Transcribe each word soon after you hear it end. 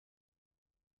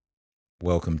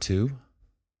Welcome to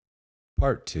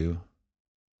part 2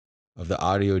 of the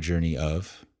audio journey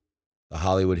of the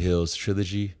Hollywood Hills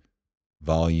Trilogy,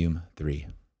 Volume 3.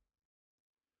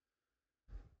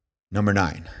 Number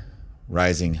 9,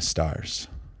 Rising Stars.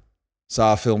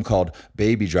 Saw a film called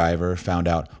Baby Driver, found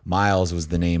out Miles was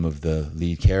the name of the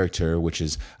lead character, which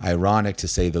is ironic to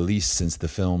say the least since the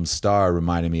film's star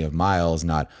reminded me of Miles,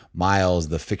 not Miles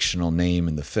the fictional name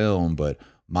in the film, but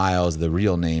Miles the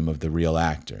real name of the real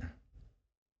actor.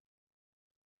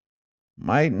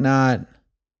 Might not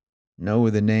know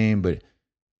the name, but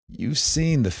you've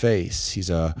seen the face.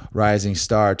 He's a rising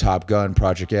star, Top Gun,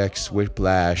 Project X,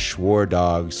 Whiplash, War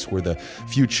Dogs, where the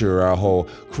future our whole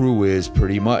crew is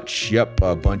pretty much. Yep,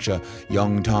 a bunch of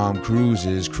young Tom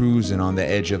Cruises cruising on the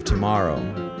edge of tomorrow.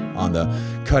 On the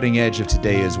cutting edge of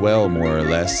today as well, more or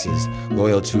less, as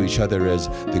loyal to each other as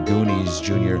the Goonies,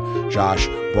 Junior, Josh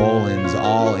Brolin's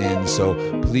all in. So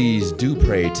please do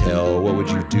pray tell, what would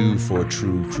you do for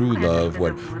true crew love?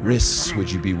 What risks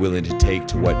would you be willing to take?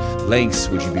 To what lengths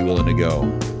would you be willing to go?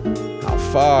 How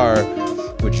far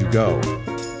would you go?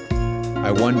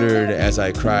 I wondered as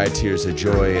I cried tears of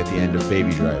joy at the end of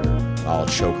Baby Driver. All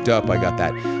choked up, I got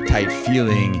that tight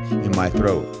feeling in my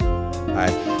throat. I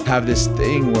have this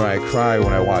thing where I cry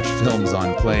when I watch films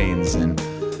on planes, and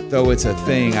though it's a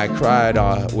thing, I cried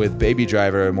with Baby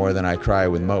Driver more than I cry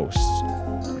with most.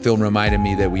 Film reminded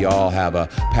me that we all have a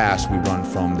past we run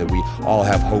from, that we all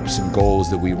have hopes and goals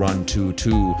that we run to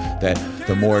too, that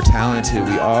the more talented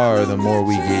we are, the more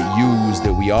we get used,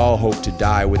 that we all hope to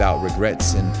die without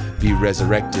regrets and be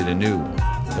resurrected anew,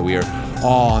 that we are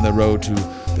all on the road to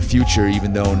the future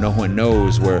even though no one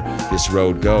knows where this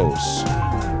road goes.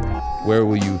 Where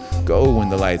will you go when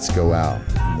the lights go out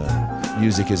and the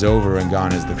music is over and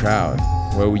gone is the crowd?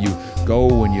 Where will you go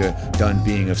when you're done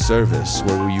being of service?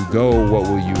 Where will you go? What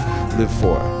will you live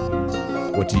for?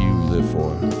 What do you live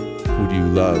for? Who do you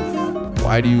love?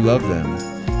 Why do you love them?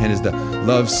 And is the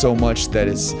love so much that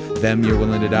it's them you're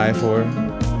willing to die for?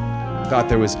 Thought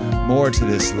there was more to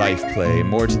this life play,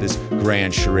 more to this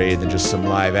grand charade than just some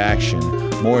live action,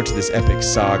 more to this epic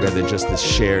saga than just this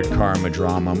shared karma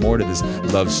drama, more to this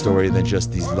love story than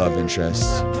just these love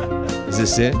interests. Is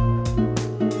this it?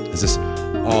 Is this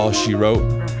all she wrote?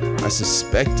 I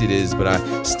suspect it is, but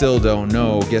I still don't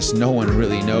know. Guess no one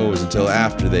really knows until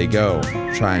after they go.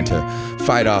 Trying to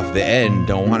fight off the end,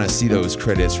 don't want to see those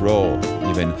credits roll.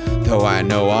 Even though I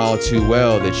know all too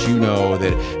well that you know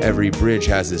that every bridge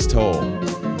has its toll.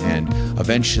 And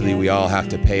eventually we all have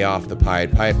to pay off the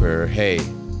Pied Piper. Hey,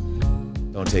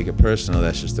 don't take it personal,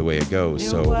 that's just the way it goes.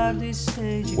 So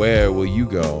where will you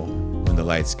go when the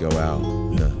lights go out,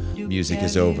 when the music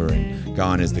is over and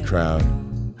gone is the crowd?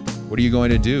 What are you going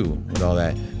to do with all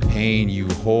that pain you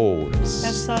hold?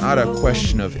 It's not a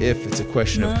question of if, it's a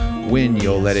question of when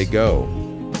you'll let it go.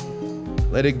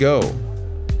 Let it go.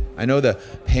 I know the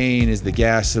pain is the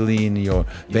gasoline in your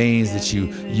veins that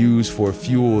you use for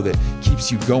fuel that keeps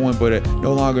you going, but it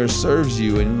no longer serves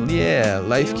you. And yeah,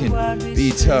 life can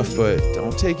be tough, but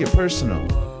don't take it personal.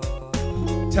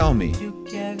 Tell me,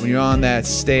 when you're on that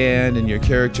stand and your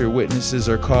character witnesses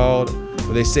are called,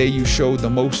 will they say you showed the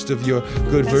most of your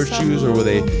good virtues, or will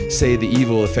they say the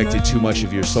evil affected too much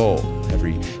of your soul?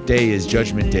 Every day is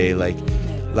judgment day, like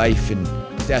life and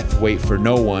death wait for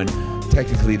no one.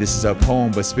 Technically this is a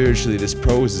poem, but spiritually this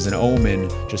prose is an omen.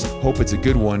 Just hope it's a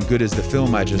good one, good as the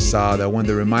film I just saw, that one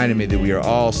that reminded me that we are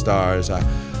all stars. I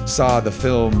saw the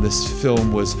film, this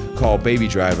film was called Baby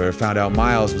Driver, found out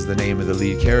Miles was the name of the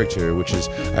lead character, which is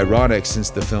ironic since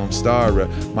the film star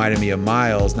reminded me of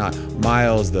Miles, not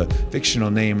Miles the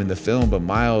fictional name in the film, but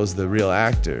Miles the real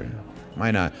actor.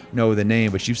 Might not know the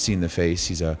name, but you've seen the face.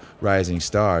 He's a rising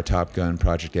star, Top Gun,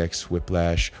 Project X,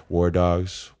 Whiplash, War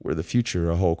Dogs, where the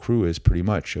future our whole crew is pretty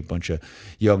much a bunch of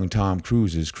young Tom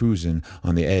Cruises cruising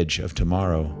on the edge of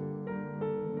tomorrow.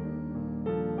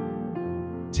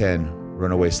 10.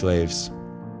 Runaway Slaves.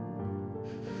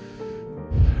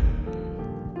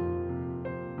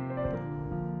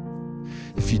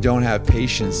 If you don't have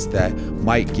patience, that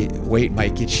wait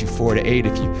might get you 4 to 8.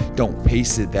 If you don't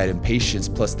pace it, that impatience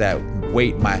plus that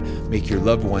wait might make your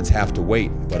loved ones have to wait.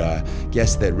 But I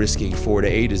guess that risking 4 to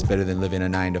 8 is better than living a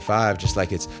 9 to 5, just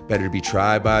like it's better to be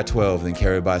tried by 12 than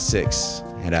carried by 6.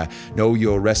 And I know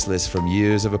you're restless from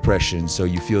years of oppression, so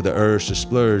you feel the urge to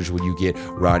splurge when you get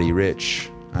roddy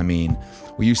rich. I mean,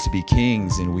 We used to be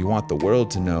kings and we want the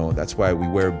world to know. That's why we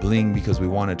wear bling, because we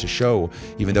want it to show.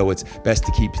 Even though it's best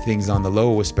to keep things on the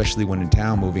low, especially when in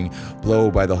town moving blow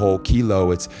by the whole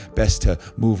kilo. It's best to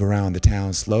move around the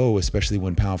town slow, especially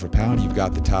when pound for pound you've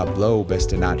got the top blow. Best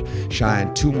to not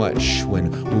shine too much when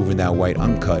moving that white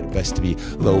uncut. Best to be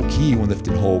low key when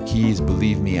lifting whole keys.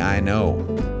 Believe me, I know.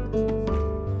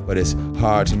 But it's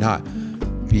hard to not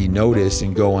be noticed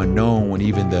and go unknown when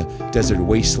even the desert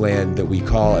wasteland that we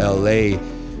call LA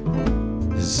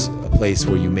is a place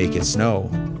where you make it snow.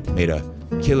 Made a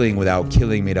killing without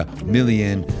killing, made a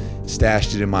million,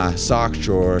 stashed it in my sock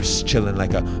drawer, chilling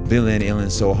like a villain, ailing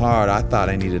so hard I thought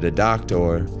I needed a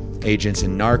doctor. Agents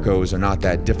and narcos are not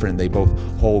that different. They both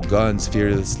hold guns,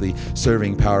 fearlessly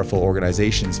serving powerful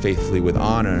organizations faithfully with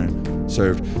honor.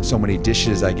 Served so many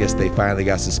dishes, I guess they finally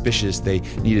got suspicious. They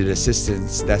needed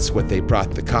assistance, that's what they brought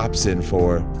the cops in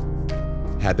for.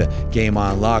 Had the game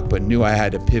on lock, but knew I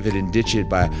had to pivot and ditch it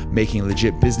by making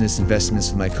legit business investments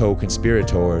with my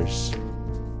co-conspirators.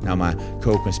 Now my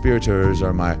co-conspirators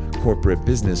are my corporate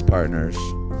business partners.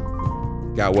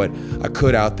 Got what I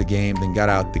could out the game, then got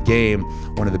out the game.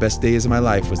 One of the best days of my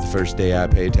life was the first day I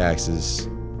paid taxes.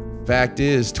 Fact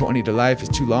is, 20 to life is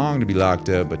too long to be locked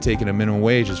up, but taking a minimum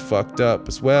wage is fucked up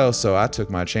as well, so I took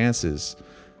my chances.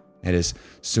 And as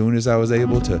soon as I was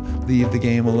able to leave the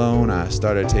game alone, I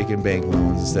started taking bank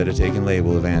loans instead of taking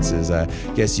label advances. I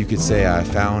guess you could say I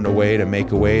found a way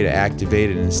to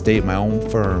activate and instate my own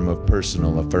firm of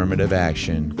personal affirmative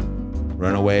action.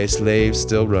 Runaway slaves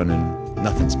still running.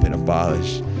 Nothing's been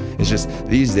abolished. It's just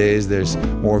these days there's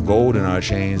more gold in our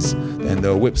chains, and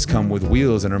the whips come with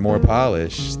wheels and are more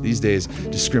polished. These days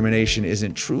discrimination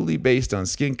isn't truly based on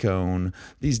skin tone.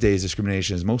 These days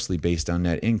discrimination is mostly based on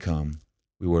net income.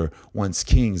 We were once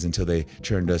kings until they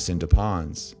turned us into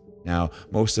pawns. Now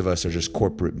most of us are just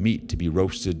corporate meat to be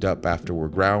roasted up after we're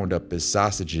ground up as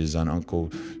sausages on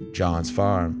Uncle John's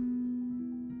farm.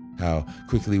 How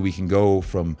quickly we can go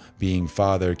from being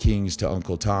father kings to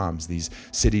Uncle Toms. These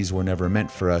cities were never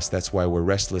meant for us. That's why we're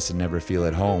restless and never feel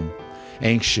at home.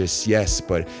 Anxious, yes,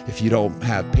 but if you don't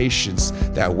have patience,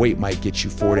 that wait might get you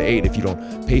 4 to 8. If you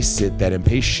don't pace it, that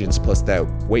impatience plus that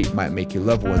wait might make your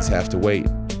loved ones have to wait.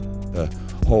 The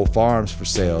whole farm's for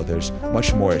sale. There's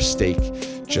much more at stake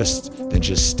than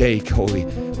just steak.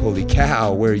 Holy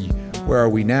cow, where are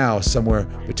we now? Somewhere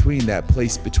between that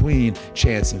place between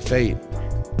chance and fate.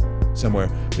 Somewhere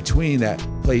between that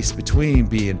place between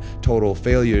being total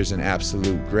failures and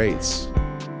absolute greats.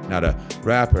 Not a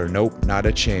rapper, nope, not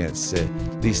a chance. At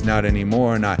least not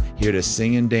anymore, not here to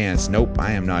sing and dance. Nope,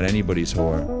 I am not anybody's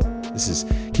whore. This is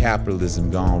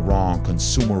capitalism gone wrong,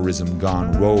 consumerism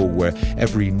gone rogue, where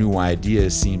every new idea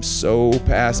seems so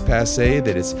passe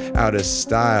that it's out of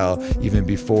style even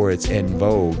before it's en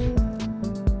vogue.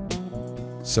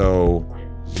 So,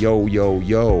 yo,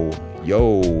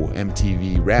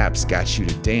 MTV Raps got you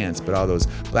to dance, but all those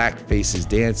black faces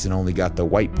dancing only got the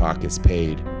white pockets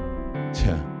paid.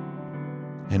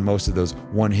 And most of those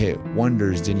one-hit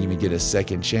wonders didn't even get a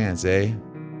second chance, eh?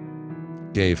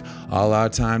 Gave all our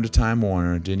time to Time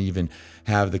Warner, didn't even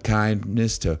have the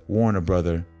kindness to warn a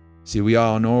brother. See, we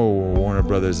all know Warner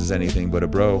Brothers is anything but a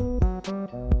bro.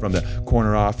 From the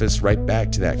corner office right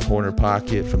back to that corner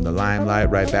pocket, from the limelight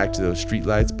right back to those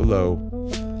streetlights below.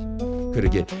 Coulda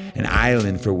get an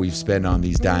island for we've spent on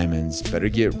these diamonds. Better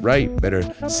get right, better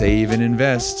save and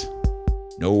invest.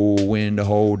 Know when to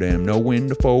hold them, know when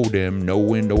to fold them, know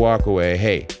when to walk away.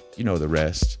 Hey, you know the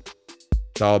rest.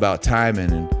 It's all about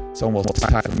timing, and it's almost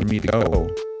time for me to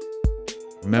go.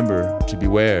 Remember to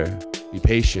beware, be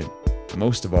patient, and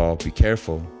most of all, be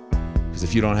careful. Because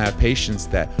if you don't have patience,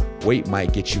 that wait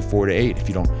might get you 4 to 8. If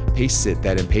you don't pace it,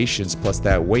 that impatience plus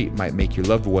that wait might make your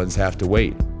loved ones have to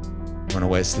wait.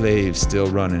 Runaway slaves still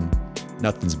running.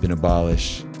 Nothing's been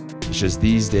abolished. It's just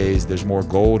these days there's more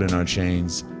gold in our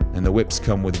chains, and the whips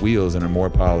come with wheels and are more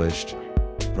polished.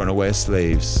 Runaway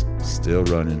slaves still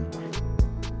running.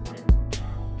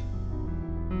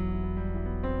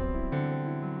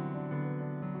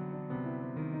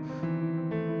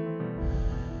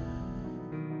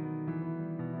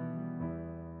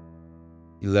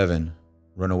 (11)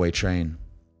 Runaway Train.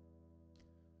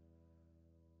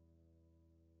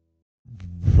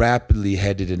 Rapidly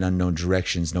headed in unknown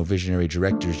directions, no visionary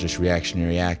directors, just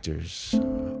reactionary actors.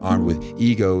 Armed with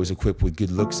egos, equipped with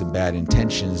good looks and bad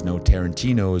intentions, no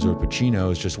Tarantinos or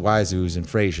Pacinos, just Wiseaus and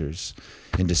Frasers.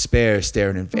 In despair,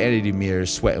 staring in vanity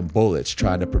mirrors, sweating bullets,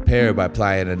 trying to prepare by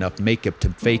applying enough makeup to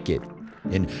fake it.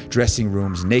 In dressing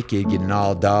rooms, naked, getting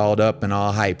all dolled up and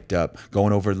all hyped up,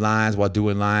 going over lines while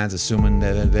doing lines, assuming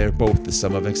that they're both the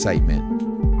sum of excitement.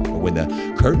 But when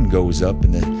the curtain goes up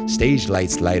and the stage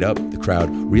lights light up, the crowd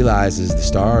realizes the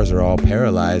stars are all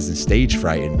paralyzed and stage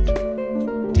frightened.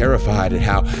 Terrified at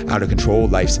how out of control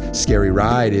life's scary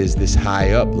ride is this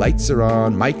high up. Lights are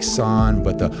on, mics on,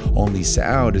 but the only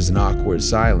sound is an awkward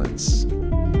silence.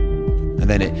 And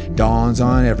then it dawns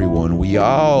on everyone, we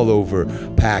all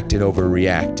overpacked and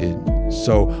overreacted.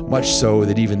 So much so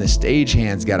that even the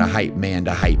stagehands got a hype man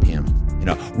to hype him. In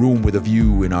a room with a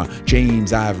view in a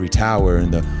James Ivory Tower,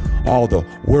 and all the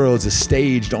world's a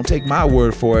stage. Don't take my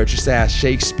word for it, just ask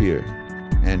Shakespeare.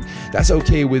 And that's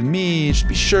okay with me, just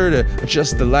be sure to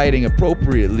adjust the lighting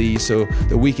appropriately so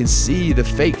that we can see the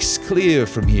fakes clear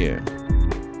from here.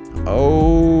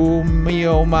 Oh me,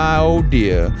 oh my, oh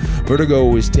dear.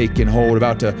 Vertigo is taking hold,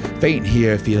 about to faint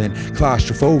here, feeling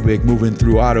claustrophobic, moving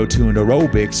through auto-tuned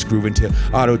aerobics, grooving to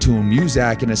auto-tuned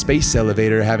music in a space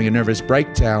elevator, having a nervous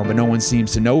breakdown, but no one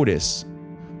seems to notice.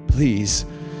 Please,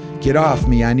 get off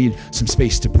me, I need some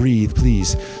space to breathe.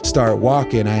 Please, start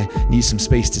walking, I need some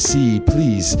space to see.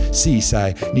 Please, cease,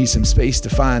 I need some space to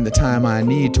find the time I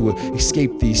need to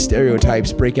escape these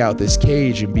stereotypes, break out this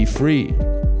cage and be free.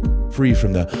 Free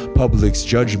from the public's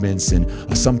judgments and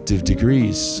assumptive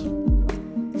degrees.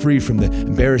 Free from the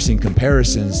embarrassing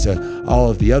comparisons to all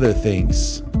of the other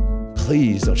things.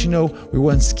 Please, don't you know we're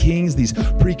once kings? These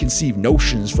preconceived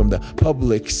notions from the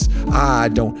public's eye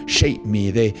don't shape me.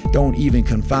 They don't even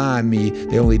confine me.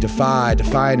 They only defy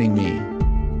defining me.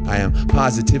 I am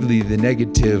positively the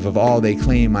negative of all they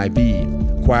claim I be,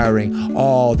 acquiring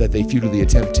all that they futilely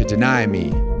attempt to deny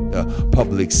me. The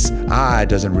public's eye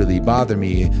doesn't really bother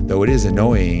me, though it is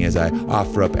annoying as I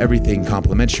offer up everything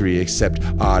complimentary except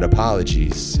odd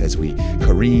apologies as we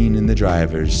careen in the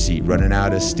driver's seat, running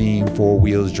out of steam, 4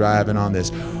 wheels driving on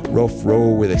this rough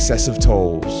road with excessive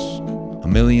tolls. A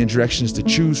million directions to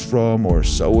choose from, or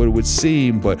so it would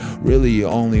seem, but really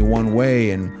only one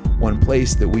way and one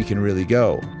place that we can really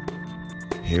go.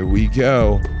 Here we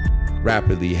go.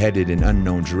 Rapidly headed in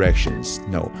unknown directions.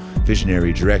 No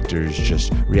visionary directors,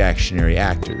 just reactionary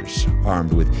actors,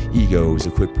 armed with egos,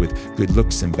 equipped with good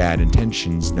looks and bad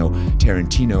intentions. No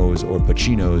Tarantinos or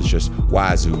Pacinos, just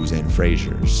Wazoos and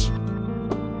Frasers.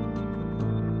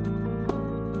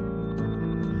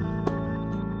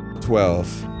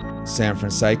 "12. San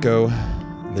Franpsycho,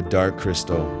 The Dark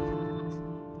Crystal.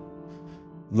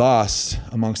 Lost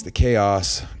amongst the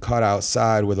chaos, caught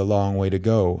outside with a long way to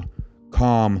go.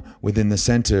 Calm within the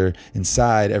center,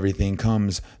 inside everything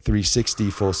comes 360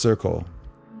 full circle.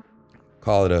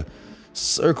 Call it a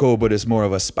circle, but it's more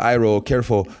of a spiral.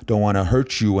 Careful, don't want to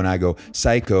hurt you when I go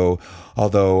psycho.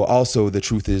 Although also the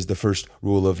truth is the first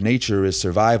rule of nature is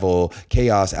survival.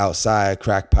 Chaos outside,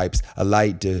 crack pipes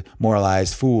alight,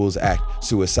 demoralized fools act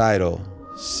suicidal.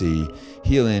 See,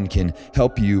 healing can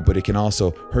help you, but it can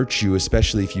also hurt you,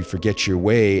 especially if you forget your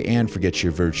way and forget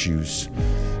your virtues.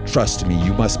 Trust me,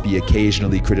 you must be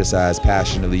occasionally criticized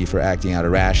passionately for acting out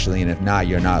irrationally, and if not,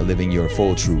 you're not living your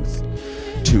full truth.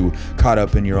 Too caught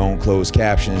up in your own closed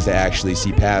captions to actually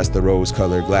see past the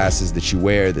rose-colored glasses that you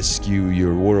wear that skew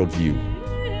your worldview.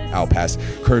 Out past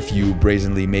curfew,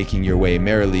 brazenly making your way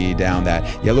merrily down that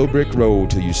yellow brick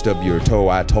road till you stub your toe.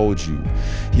 I told you,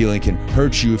 healing can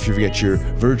hurt you if you forget your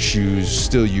virtues.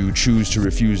 Still you choose to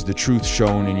refuse the truth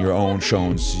shown in your own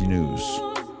shown news.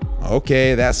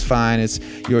 Okay, that's fine. It's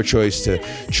your choice to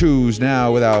choose.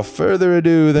 Now, without further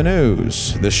ado, the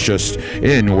news. This just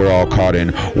in, we're all caught in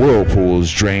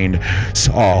whirlpools, drained,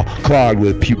 all clogged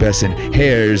with pubescent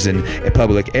hairs and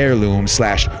public heirlooms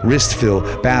 / wrist-fill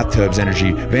bathtubs,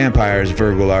 energy vampires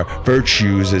burgle our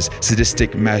virtues as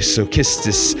sadistic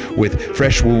masochists with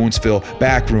fresh wounds fill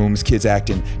back rooms, kids act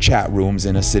in chat rooms,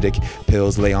 and acidic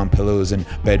pills lay on pillows in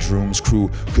bedrooms. Crew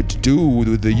could do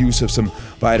with the use of some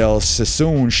Vital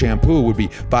Sassoon shampoo would be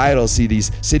vital. See,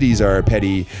 these cities are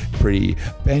pretty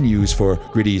venues for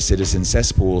gritty citizen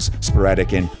cesspools,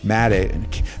 sporadic and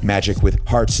magic with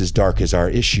hearts as dark as our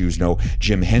issues. No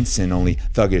Jim Henson, only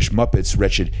thuggish Muppets,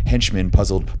 wretched henchmen,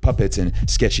 puzzled puppets, and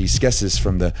sketchy skesses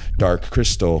from the Dark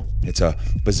Crystal. It's a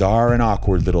bizarre and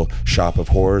awkward little shop of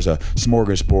horrors, a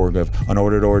smorgasbord of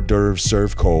unordered hors d'oeuvres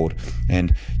served cold.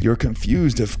 And you're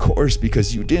confused, of course,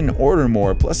 because you didn't order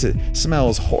more, plus it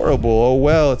smells horrible. Oh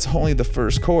well, it's only the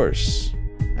first course.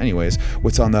 Anyways,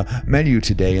 what's on the menu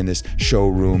today in this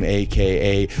showroom,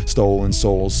 aka Stolen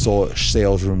Souls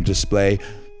sales room display?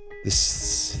 This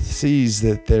sees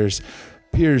that there's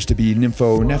appears to be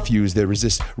nympho nephews that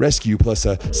resist rescue, plus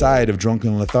a side of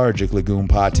drunken lethargic legume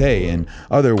pate. In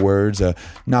other words,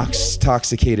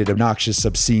 intoxicated, obnoxious,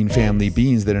 obscene family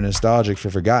beans that are nostalgic for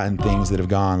forgotten things that have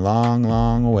gone long,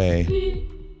 long away.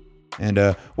 And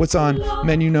what's on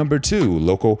menu number 2?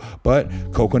 Local butt,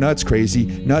 coconuts, crazy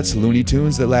nuts, Looney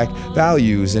Tunes that lack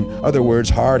values. In other words,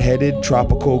 hard-headed,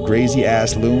 tropical,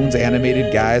 crazy-ass loons,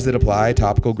 animated guys that apply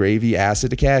topical gravy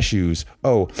acid to cashews.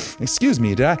 Oh, excuse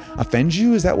me, did I offend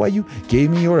you? Is that why you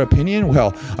gave me your opinion?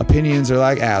 Well, opinions are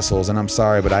like assholes, and I'm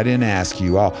sorry, but I didn't ask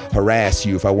you. I'll harass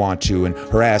you if I want to, and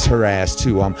harass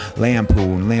too. I'm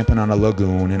lamping on a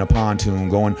lagoon in a pontoon,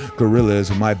 going gorillas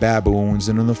with my baboons,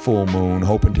 and on the full moon,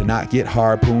 hoping to not get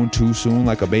harpooned too soon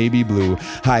like a baby blue,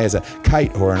 high as a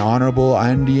kite or an honorable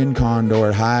Indian condor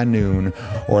at high noon,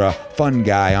 or a fun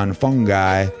guy on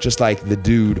fungi, just like the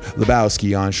dude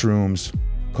Lebowski on shrooms.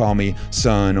 Call me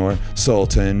son or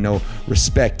sultan, no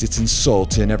respect, it's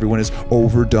insulting. Everyone is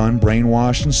overdone,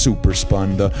 brainwashed, and super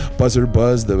spun. The buzzer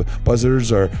buzz, the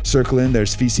buzzers are circling.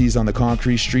 There's feces on the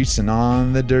concrete streets, and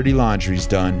on the dirty laundry's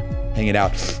done. Hang it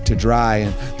out to dry,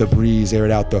 and the breeze air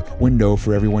it out the window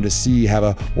for everyone to see. Have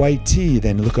a white tea,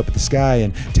 then look up at the sky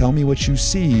and tell me what you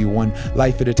see. One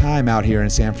life at a time out here in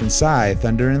San Franpsycho.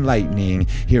 Thunder and lightning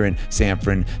here in San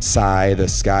Franpsycho. The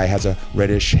sky has a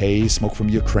reddish haze, smoke from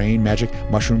Ukraine, magic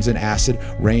mushrooms and acid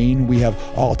rain. We have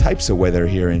all types of weather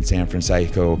here in San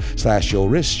Franpsycho. Slash your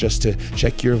wrist just to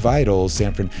check your vitals.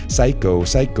 San Franpsycho,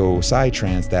 psycho,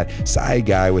 psytrance, that psy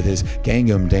guy with his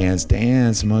Gangnam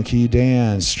dance, monkey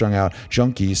dance, strung out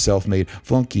junkies, self-made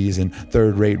flunkies, and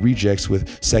third-rate rejects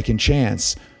with second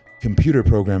chance. Computer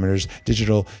programmers,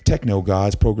 digital techno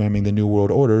gods programming the new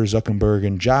world order, Zuckerberg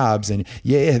and Jobs, and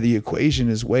yeah, the equation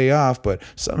is way off, but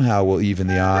somehow we'll even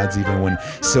the odds. Even when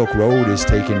Silk Road is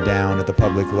taken down at the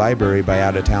public library by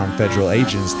out-of-town federal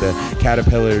agents, the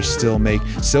caterpillars still make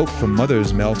silk from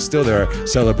mother's milk. Still there are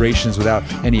celebrations without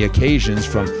any occasions,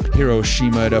 from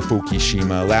Hiroshima to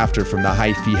Fukushima, laughter from the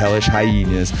hyphy hellish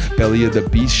hyenas, belly of the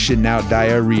beast shitting out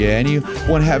diarrhea.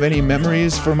 Anyone have any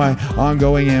memories for my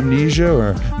ongoing amnesia,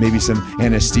 or maybe some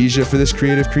anesthesia for this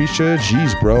creative creature?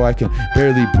 Jeez, bro, I can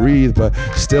barely breathe, but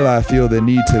still I feel the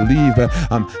need to leave. But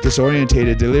I'm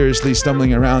disorientated, deliriously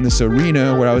stumbling around this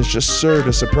arena where I was just served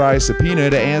a surprise subpoena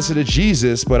to answer to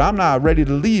Jesus. But I'm not ready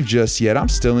to leave just yet. I'm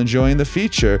still enjoying the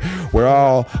feature where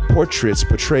all portraits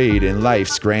portrayed in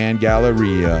life's grand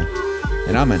galleria.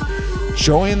 And I'm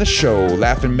enjoying the show,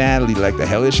 laughing madly like the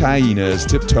hellish hyenas,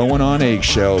 tiptoeing on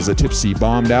eggshells, a tipsy,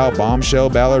 bombed-out bombshell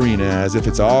ballerina, as if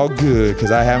it's all good, cause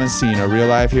I haven't seen a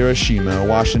real-life Hiroshima,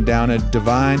 washing down a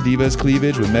divine diva's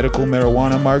cleavage with medical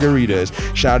marijuana margaritas,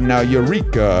 shouting out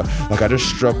Eureka, like I just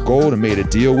struck gold and made a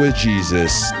deal with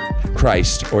Jesus.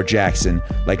 Christ or Jackson,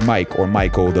 like Mike or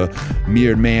Michael, the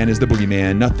mirrored man is the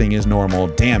boogeyman, nothing is normal,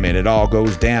 damn it all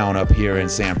goes down up here in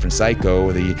San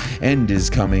Franpsycho, the end is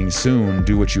coming soon,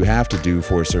 do what you have to do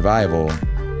for survival.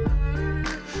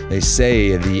 They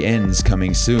say the end's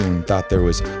coming soon, thought there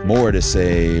was more to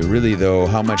say, really though,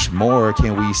 how much more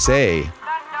can we say?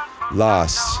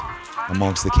 Lost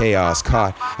amongst the chaos,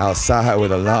 caught outside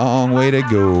with a long way to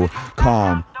go,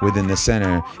 calm within the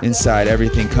center, inside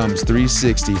everything comes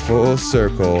 360, full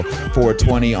circle,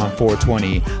 420 on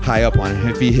 420, high up on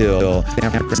Hippie Hill,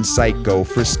 San Franpsycho,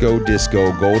 Frisco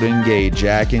Disco, Golden Gate,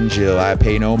 Jack and Jill, I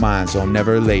pay no mind, so I'm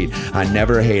never late, I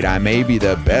never hate, I may be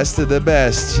the best of the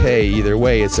best, hey, either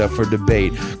way, it's up for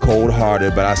debate,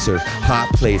 cold-hearted, but I serve hot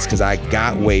plates, cause I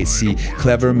got weight, see,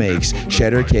 clever makes,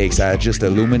 cheddar cakes, I just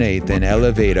illuminate, then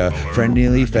elevate a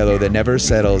friendly fellow that never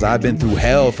settles, I've been through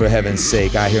hell for heaven's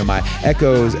sake, I hear my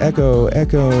echoes, echo,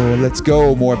 let's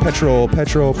go, more petrol,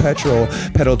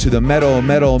 pedal to the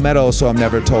metal, so I'm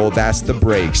never told, that's the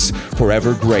brakes,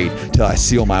 forever great, till I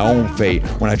seal my own fate,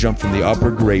 when I jump from the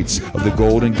upper grates of the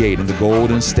Golden Gate in the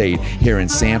Golden State, here in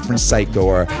San Franpsycho,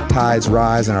 our tides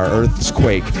rise and our earths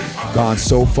quake, gone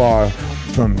so far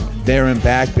from there and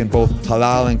back, been both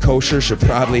halal and kosher, should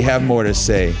probably have more to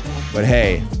say, but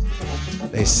hey,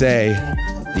 they say,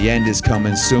 the end is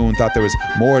coming soon, thought there was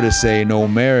more to say, no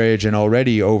marriage and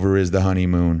already over is the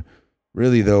honeymoon.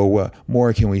 Really though, what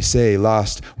more can we say?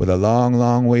 Lost with a long,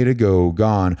 long way to go,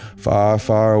 gone far,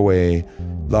 far away,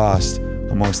 lost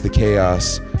amongst the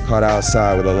chaos, caught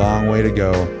outside with a long way to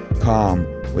go, calm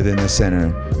within the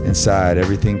center, inside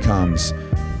everything comes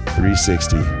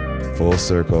 360, full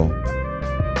circle.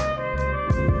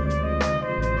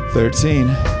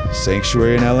 13,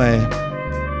 Sanctuary in LA,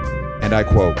 and I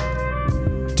quote,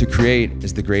 "To create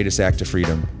is the greatest act of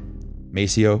freedom."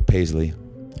 Maceo Paisley.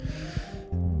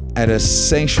 At a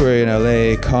sanctuary in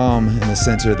LA, calm in the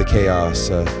center of the chaos,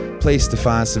 a place to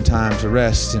find some time to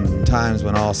rest in times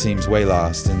when all seems way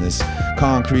lost. In this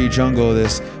concrete jungle,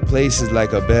 this place is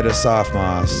like a bed of soft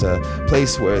moss, a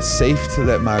place where it's safe to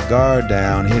let my guard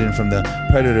down, hidden from the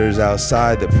predators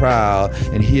outside that prowl,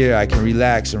 and here I can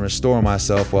relax and restore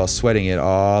myself while sweating it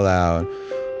all out.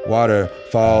 Water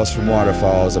falls from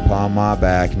waterfalls upon my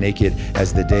back, naked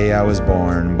as the day I was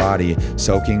born, body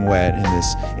soaking wet in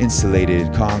this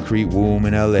insulated concrete womb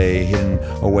in LA, hidden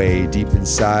away deep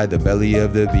inside the belly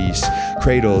of the beast,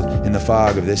 cradled in the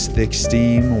fog of this thick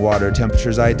steam, water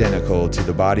temperatures identical to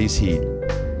the body's heat.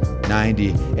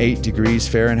 98 degrees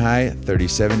Fahrenheit,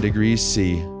 37 degrees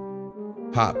C.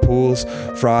 Hot pools,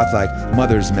 froth like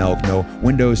mother's milk, no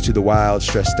windows to the wild,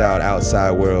 stressed out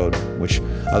outside world, which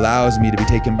allows me to be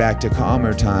taken back to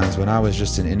calmer times when I was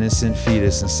just an innocent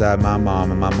fetus inside my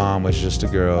mom and my mom was just a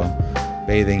girl.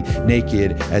 Bathing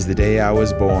naked as the day I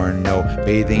was born, no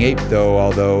bathing ape though,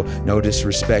 although no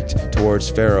disrespect towards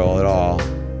feral at all.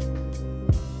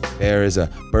 There is a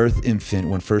birth infant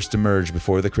when first emerged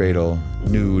before the cradle,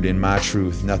 nude in my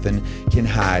truth, nothing can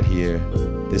hide here.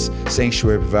 This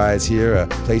sanctuary provides here a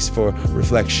place for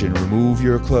reflection. Remove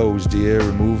your clothes, dear,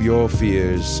 remove your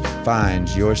fears. Find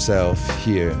yourself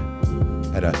here.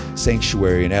 At a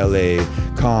sanctuary in LA,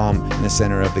 calm in the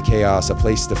center of the chaos, a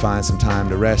place to find some time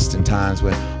to rest in times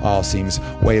when all seems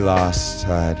way lost.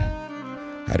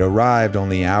 I'd arrived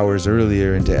only hours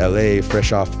earlier into LA,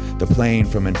 fresh off the plane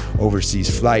from an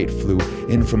overseas flight, flew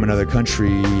in from another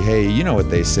country. Hey, you know what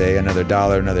they say, another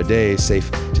dollar, another day. Safe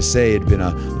to say it'd been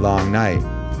a long night.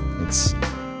 It's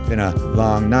been a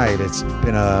long night, it's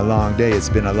been a long day, it's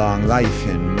been a long life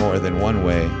in more than one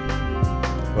way.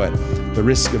 But the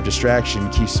risk of distraction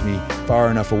keeps me far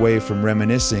enough away from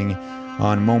reminiscing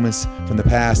on moments from the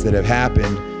past that have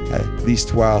happened, at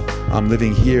least while I'm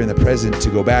living here in the present, to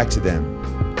go back to them.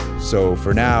 So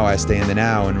for now, I stay in the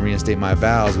now and reinstate my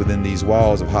vows within these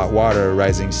walls of hot water,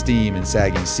 rising steam and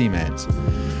sagging cement.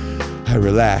 I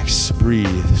relax,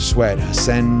 breathe, sweat,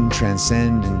 ascend,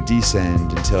 transcend, and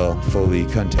descend until fully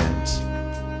content.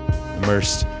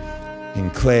 Immersed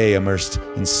in clay, immersed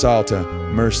in salt,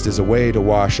 immersed as a way to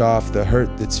wash off the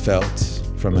hurt that's felt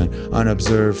from an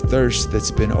unobserved thirst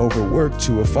that's been overworked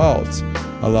to a fault,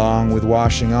 along with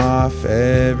washing off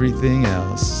everything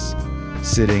else.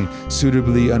 Sitting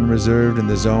suitably unreserved in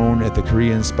the zone at the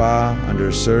Korean spa,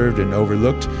 underserved and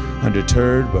overlooked,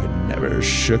 undeterred but never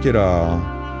shook at all.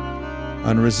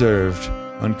 Unreserved,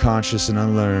 unconscious and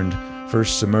unlearned,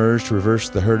 first submerged to reverse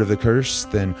the hurt of the curse,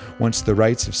 then once the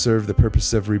rites have served the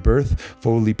purpose of rebirth,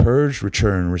 fully purged,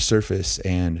 return, resurface,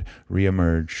 and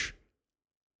reemerge.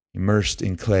 Immersed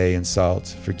in clay and salt,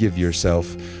 forgive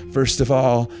yourself. First of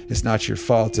all, it's not your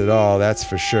fault at all, that's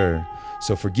for sure.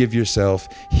 So forgive yourself,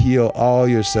 heal all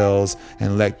your cells,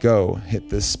 and let go. Hit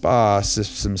the spa, sip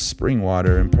some spring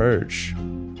water, and purge.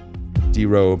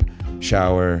 Derobe,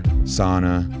 shower,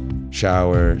 sauna,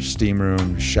 shower, steam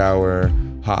room, shower,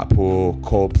 hot pool,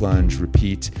 cold plunge,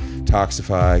 repeat,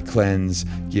 toxify, cleanse,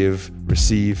 give,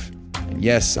 receive. And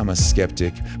yes, I'm a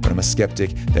skeptic, but I'm a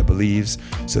skeptic that believes.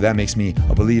 So that makes me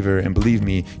a believer, and believe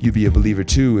me, you be a believer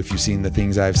too if you've seen the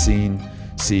things I've seen.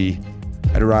 See,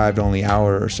 I'd arrived only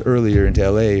hours earlier into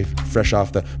LA, fresh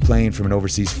off the plane from an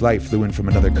overseas flight, flew in from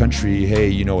another country. Hey,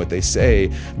 you know what they say,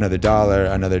 another dollar,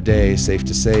 another day. Safe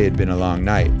to say it'd been a long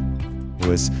night. It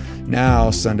was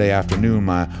now Sunday afternoon,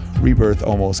 my rebirth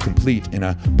almost complete. In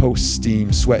a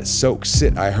post-steam, sweat-soaked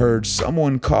sit, I heard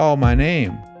someone call my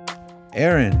name.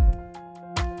 Aaron.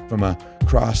 From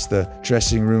across the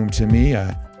dressing room to me,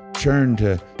 I turned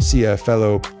to see a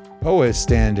fellow poet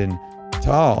standing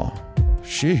tall.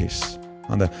 Jeez.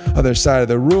 On the other side of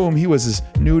the room, he was as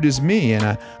nude as me,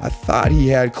 and I thought he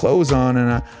had clothes on,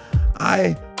 and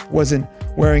I wasn't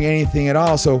wearing anything at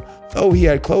all. So though he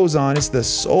had clothes on, it's the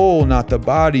soul, not the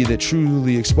body, that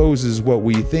truly exposes what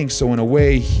we think. So in a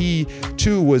way, he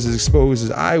too was as exposed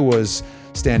as I was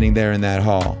standing there in that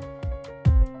hall.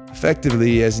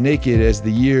 Effectively as naked as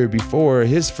the year before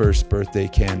his first birthday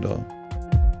candle.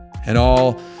 And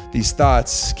all these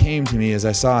thoughts came to me as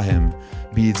I saw him,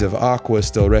 beads of aqua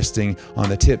still resting on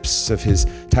the tips of his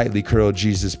tightly curled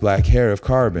Jesus black hair of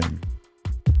carbon.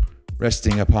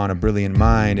 Resting upon a brilliant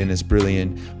mind in his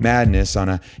brilliant madness, on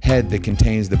a head that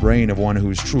contains the brain of one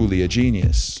who's truly a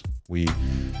genius. We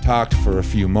talked for a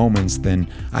few moments, then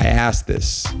I asked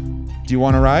this, "Do you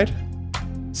want to ride?"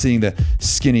 Seeing the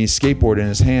skinny skateboard in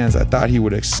his hands, I thought he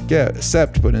would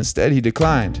accept, but instead he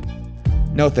declined.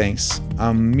 "No thanks,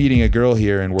 I'm meeting a girl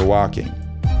here and we're walking."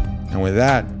 And with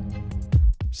that,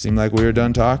 seemed like we were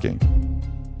done talking.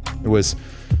 It was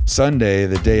Sunday,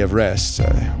 the day of rest.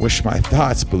 I wish my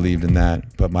thoughts believed in that,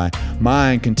 but my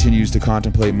mind continues to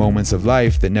contemplate moments of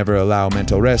life that never allow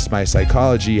mental rest. My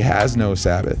psychology has no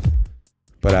Sabbath.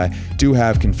 But I do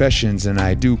have confessions, and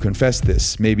I do confess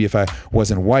this. Maybe if I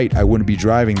wasn't white, I wouldn't be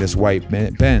driving this white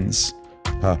Benz.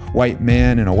 A white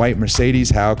man in a white Mercedes,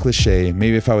 how cliche.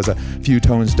 Maybe if I was a few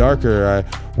tones darker,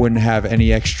 I wouldn't have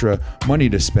any extra money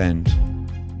to spend.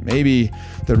 Maybe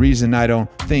the reason I don't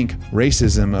think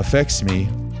racism affects me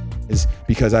is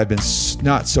because I've been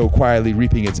not so quietly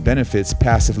reaping its benefits,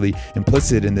 passively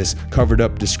implicit in this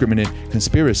covered-up discriminant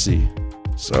conspiracy.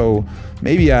 So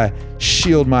maybe I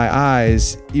shield my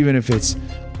eyes, even if it's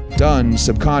done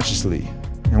subconsciously.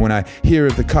 And when I hear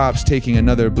of the cops taking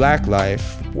another black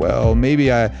life, well,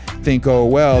 maybe I think, oh,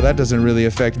 well, that doesn't really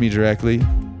affect me directly,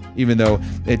 even though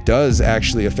it does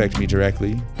actually affect me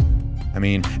directly. I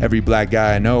mean, every black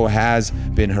guy I know has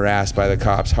been harassed by the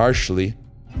cops harshly.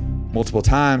 Multiple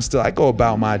times, still I go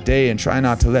about my day and try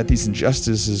not to let these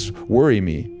injustices worry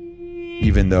me,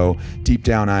 even though deep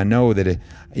down I know that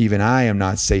even I am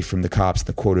not safe from the cops and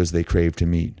the quotas they crave to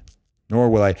meet. Nor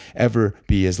will I ever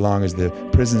be as long as the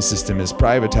prison system is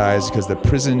privatized, because the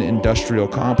prison industrial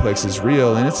complex is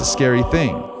real and it's a scary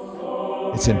thing.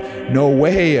 It's in no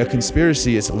way a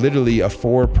conspiracy, it's literally a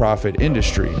for-profit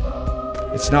industry.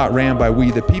 It's not ran by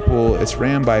we the people, it's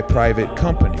ran by private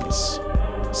companies.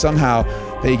 Somehow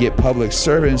they get public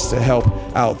servants to help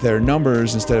out their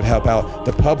numbers instead of help out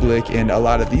the public, and a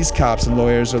lot of these cops and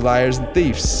lawyers are liars and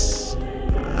thieves.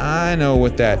 I know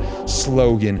what that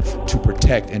slogan, to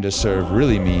protect and to serve,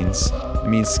 really means. It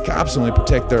means cops only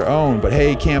protect their own, but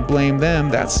hey, can't blame them.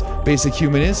 That's basic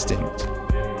human instinct.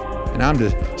 And I'm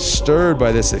disturbed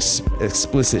by this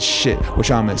explicit shit, which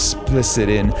I'm implicit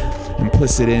in,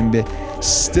 but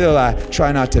still I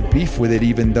try not to beef with it,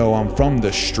 even though I'm from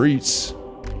the streets.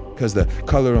 Because the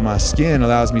color of my skin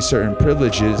allows me certain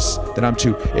privileges that I'm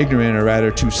too ignorant, or rather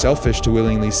too selfish, to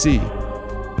willingly see.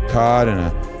 Caught in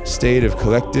a state of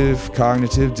collective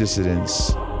cognitive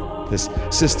dissonance. This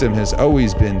system has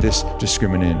always been this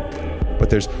discriminant. But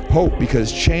there's hope,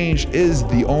 because change is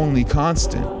the only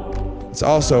constant. It's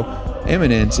also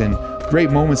imminent, and great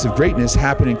moments of greatness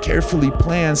happen in carefully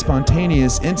planned,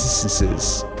 spontaneous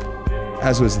instances.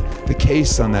 As was the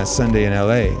case on that Sunday in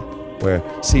LA, where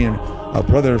seeing a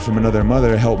brother from another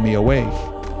mother helped me awake.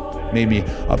 Made me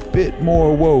a bit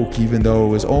more woke, even though it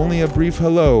was only a brief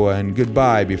hello and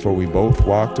goodbye before we both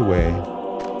walked away.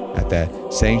 At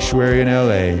that sanctuary in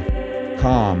LA,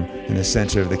 calm in the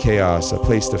center of the chaos, a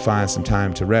place to find some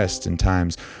time to rest in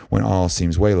times when all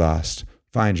seems way lost.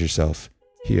 Find yourself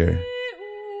here.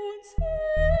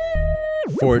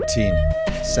 14.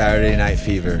 Saturday Night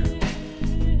Fever.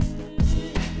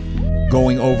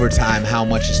 Going overtime, how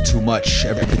much is too much?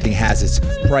 Everything has its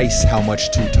price, how much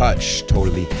to touch?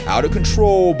 Totally out of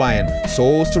control, buying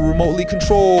souls to remotely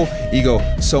control. Ego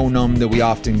so numb that we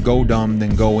often go dumb,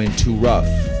 then go in too rough.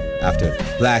 After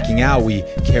blacking out, we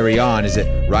carry on. Is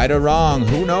it right or wrong?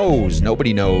 Who knows?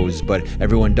 Nobody knows, but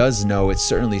everyone does know it's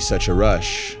certainly such a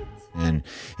rush. An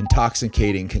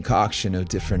intoxicating concoction of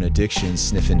different addictions,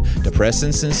 sniffing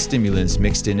depressants and stimulants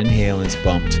mixed in inhalants,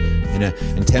 bumped. In an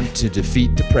attempt to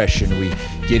defeat depression, we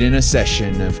get in a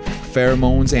session of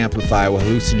pheromones amplified with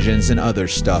hallucinogens and other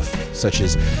stuff, such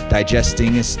as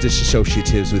digesting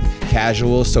dissociatives with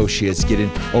casual associates,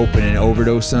 getting open and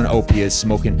overdose on opiates,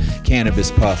 smoking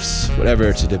cannabis puffs,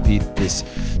 whatever to defeat this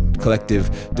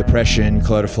collective depression.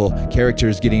 Colorful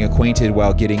characters getting acquainted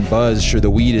while getting buzzed. Sure, the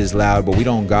weed is loud, but we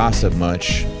don't gossip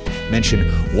much. Mention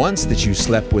once that you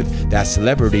slept with that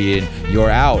celebrity and you're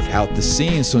out the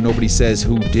scene, so nobody says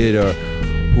who did or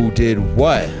who did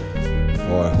what,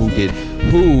 or who did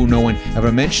who. No one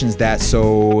ever mentions that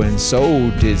so and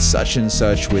so did such and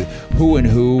such with who and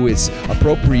who. It's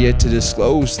appropriate to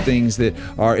disclose things that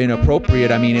are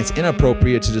inappropriate. I mean, it's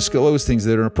inappropriate to disclose things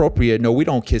that are inappropriate. No, we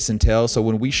don't kiss and tell, so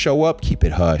when we show up, keep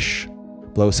it hush.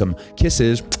 Blow some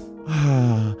kisses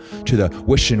to the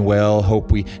wishing well,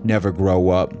 hope we never grow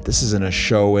up. This isn't a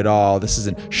show at all. This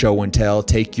isn't show and tell.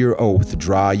 Take your oath,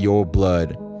 draw your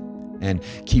blood, and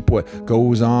keep what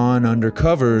goes on under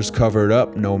covers covered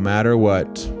up no matter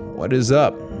what. What is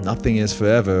up? Nothing is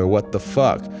forever. What the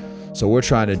fuck? So we're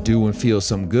trying to do and feel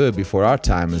some good before our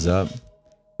time is up.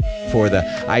 Before the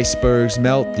icebergs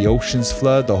melt, the oceans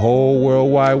flood, the whole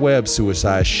world wide web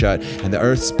suicides shut, and the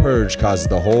earth's purge causes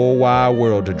the whole wide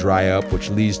world to dry up, which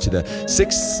leads to the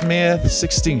sixth mass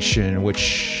extinction,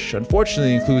 which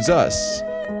unfortunately includes us.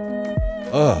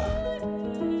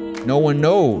 No one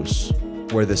knows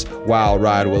where this wild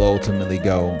ride will ultimately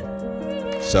go.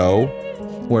 So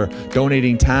we're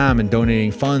donating time and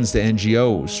donating funds to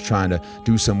NGOs, trying to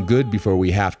do some good before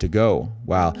we have to go,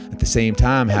 while at the same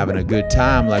time having a good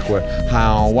time like we're high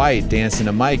on white, dancing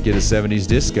to Mike at a 70s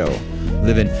disco.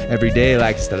 living every day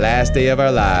like it's the last day of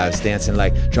our lives, dancing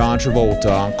like John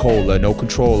Travolta on cola, no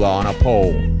controller on a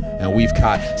pole. And we've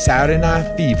caught Saturday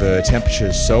night fever,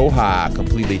 temperatures so high,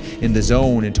 completely in the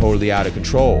zone and totally out of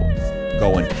control.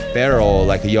 Going feral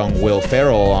like a young Will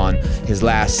Ferrell on his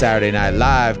last Saturday Night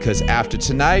Live, cause after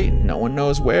tonight, no one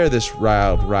knows where this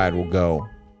wild ride will go.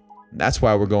 That's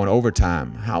why we're going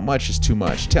overtime. How much is too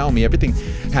much? Tell me, everything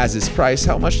has its price,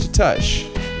 how much to touch?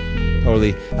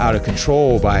 Totally out of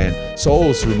control, buying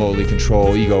souls to remotely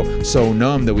control. Ego so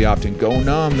numb that we often go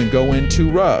numb and go in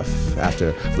too rough.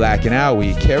 After blacking out,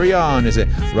 we carry on. Is it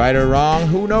right or wrong?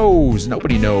 Who knows?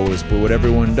 Nobody knows. But what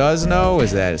everyone does know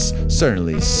is that it's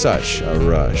certainly such a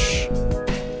rush.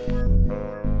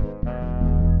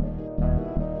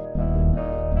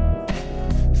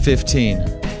 "15.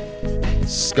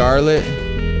 Scarlet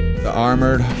The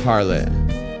Armored Harlot.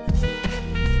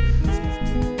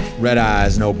 Red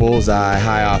eyes, no bullseye,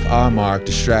 high off our mark,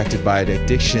 distracted by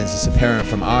addictions, it's apparent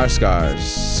from our scars.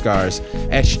 Scars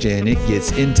etched in, it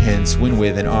gets intense when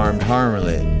with an armed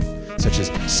harlot. Such as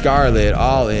Scarlet,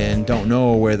 all in, don't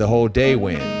know where the whole day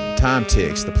went. Time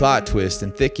ticks, the plot twists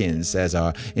and thickens as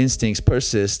our instincts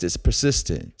persist, it's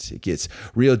persistent. It gets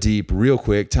real deep, real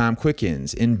quick, time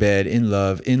quickens. In bed, in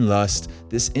love, in lust,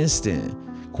 this instant.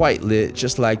 Quite lit,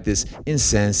 just like this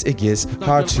incense, it gets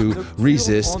hard to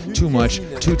resist, too much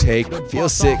to take, feel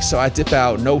sick, so I dip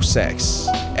out, no sex.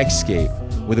 Escape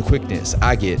with a quickness,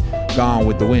 I get gone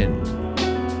with the wind.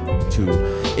 Too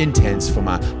intense for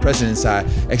my presence, I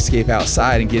escape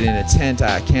outside and get in a tent,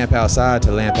 I camp outside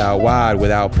to lamp out wide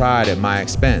without pride at my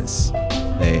expense.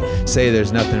 They say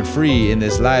there's nothing free in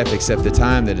this life except the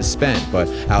time that is spent, but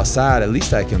outside at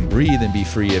least I can breathe and be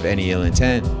free of any ill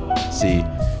intent. See,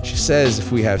 she says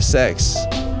if we have sex,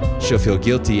 she'll feel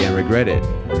guilty and regret it.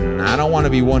 And I don't want to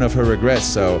be one of her regrets,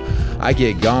 so I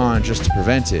get gone just to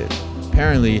prevent it.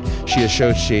 Apparently, she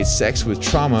associates sex with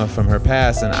trauma from her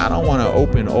past, and I don't want to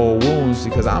open old wounds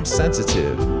because I'm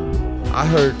sensitive. I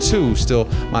hurt too, still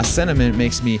my sentiment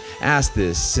makes me ask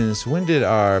this, since when did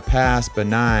our past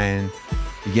benign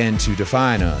begin to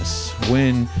define us?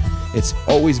 When it's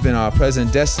always been our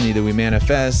present destiny that we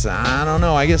manifest, I don't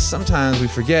know, I guess sometimes we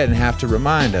forget and have to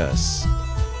remind us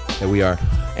that we are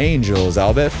angels,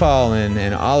 albeit fallen,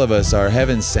 and all of us are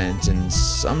heaven sent, and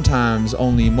sometimes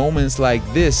only moments like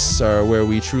this are where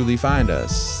we truly find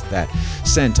us. That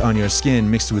scent on your skin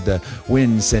mixed with the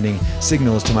wind sending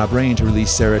signals to my brain to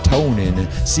release serotonin.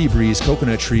 Sea breeze,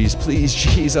 coconut trees, please,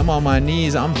 geez, I'm on my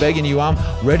knees, I'm begging you, I'm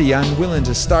ready, I'm willing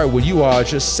to start what you are,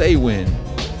 just say when.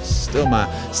 Still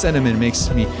my sentiment makes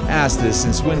me ask this,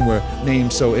 since when were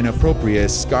names so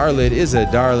inappropriate? Scarlet is a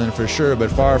darling for sure,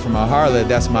 but far from a harlot,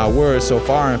 that's my word. So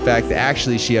far, in fact,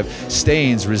 actually she have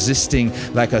stains resisting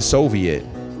like a Soviet.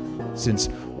 Since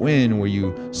when were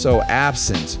you so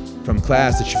absent from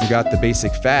class that you forgot the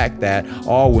basic fact that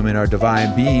all women are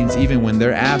divine beings even when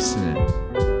they're abstinent?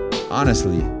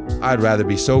 Honestly, I'd rather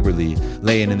be soberly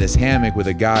laying in this hammock with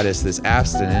a goddess that's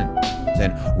abstinent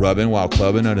than rubbing while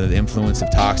clubbing under the influence of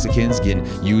toxicants, getting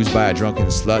used by a drunken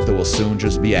slut that will soon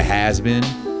just be a has-been.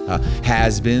 A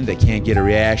has-been that can't get a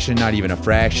reaction, not even a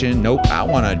fraction. Nope, I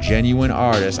want a genuine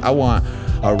artist. I want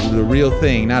the real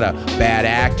thing, not a bad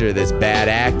actor that's bad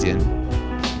acting.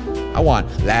 I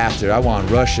want laughter, I want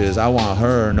rushes, I want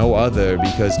her, no other,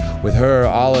 because with her,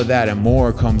 all of that and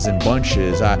more comes in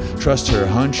bunches. I trust her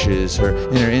hunches, her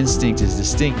inner instinct is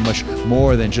distinct, much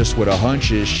more than just what a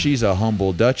hunch is. She's a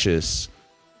humble duchess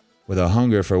with a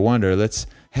hunger for wonder. Let's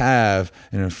have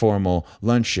an informal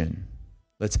luncheon.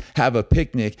 Let's have a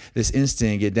picnic this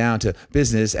instant and get down to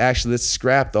business. Actually, let's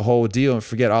scrap the whole deal and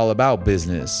forget all about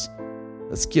business.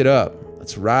 Let's get up.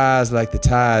 Let's rise like the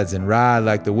tides and ride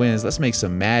like the winds. Let's make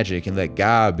some magic and let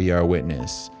God be our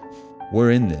witness. We're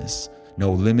in this.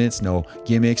 No limits, no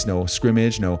gimmicks, no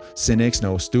scrimmage, no cynics,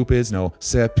 no stupids, no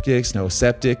skeptics, no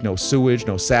septic, no sewage,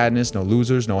 no sadness, no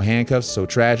losers, no handcuffs. So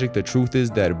tragic, the truth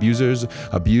is that abusers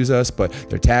abuse us, but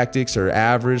their tactics are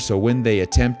average. So when they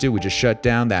attempt it, we just shut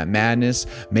down that madness,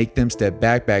 make them step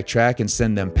back, backtrack, and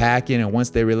send them packing. And once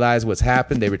they realize what's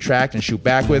happened, they retract and shoot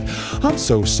back with, "I'm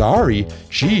so sorry.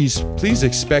 Geez, please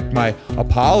expect my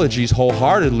apologies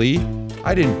wholeheartedly.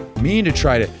 I didn't mean to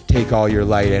try to take all your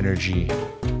light energy."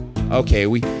 Okay,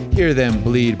 we hear them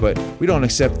bleed, but we don't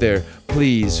accept their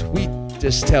pleas. We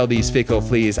just tell these fickle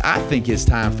fleas, I think it's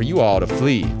time for you all to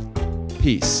flee.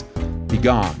 Peace, be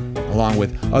gone, along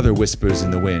with other whispers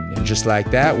in the wind. And just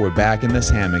like that, we're back in this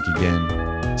hammock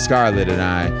again. Scarlet and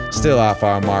I, still off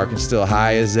our mark and still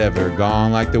high as ever,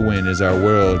 gone like the wind as our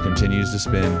world continues to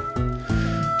spin.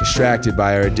 Distracted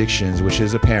by our addictions, which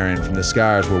is apparent from the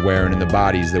scars we're wearing in the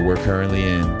bodies that we're currently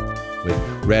in. with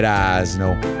red eyes,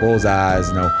 no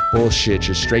bullseyes, no bullshit,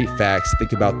 just straight facts.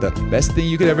 Think about the best thing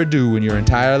you could ever do in your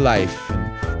entire life.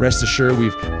 And rest assured,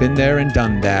 we've been there and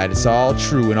done that. It's all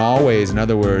true in all ways. In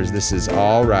other words, this is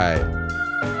all right.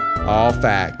 All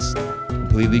facts,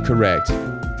 completely correct.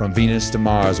 From Venus to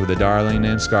Mars with a darling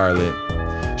named Scarlet.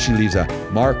 She leaves a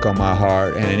mark on my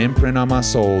heart and an imprint on my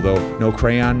soul, though no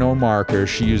crayon, no marker.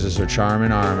 She uses her charm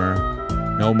and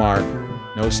armor. No mark,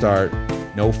 no start,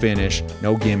 no finish,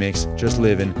 no gimmicks, just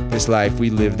living this life we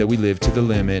live that we live to the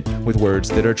limit with words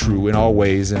that are true in all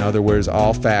ways. In other words,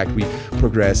 all fact, we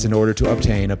progress in order to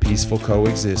obtain a peaceful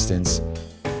coexistence.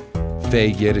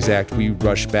 Vague yet exact, we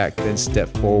rush back, then step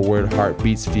forward,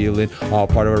 heartbeats feeling, all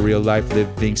part of a real life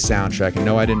living soundtrack. And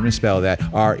no, I didn't misspell that,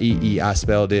 R-E-E, I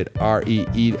spelled it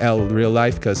R-E-E-L, real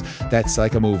life, cause that's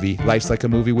like a movie. Life's like a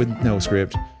movie with no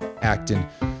script, acting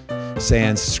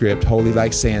sans script, holy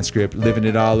like Sanskrit, living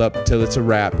it all up till it's a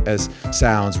wrap, as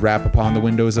sounds rap upon the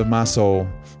windows of my soul,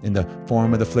 in the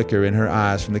form of the flicker in her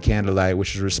eyes from the candlelight,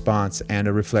 which is a response and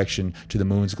a reflection to the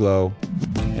moon's glow.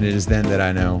 And it is then that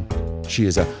I know she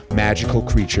is a magical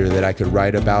creature that I could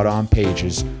write about on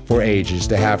pages for ages,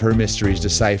 to have her mysteries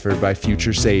deciphered by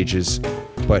future sages.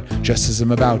 But just as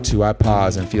I'm about to, I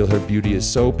pause and feel her beauty is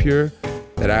so pure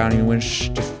that I don't even wish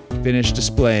to finish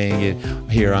displaying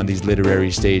it here on these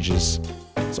literary stages.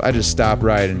 So I just stop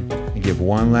writing and give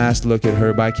one last look at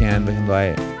her by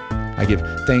candlelight. I give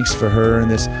thanks for her in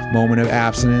this moment of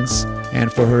abstinence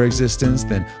and for her existence,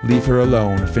 then leave her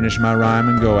alone, finish my rhyme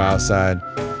and go outside.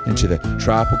 Into the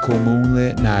tropical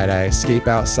moonlit night, I escape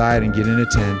outside and get in a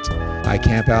tent. I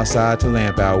camp outside to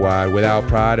lamp out wide, without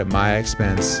pride at my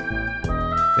expense.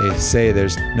 They say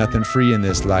there's nothing free in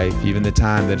this life, even the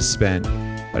time that is spent.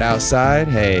 But outside,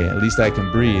 hey, at least I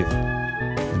can breathe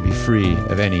and be free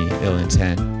of any ill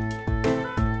intent.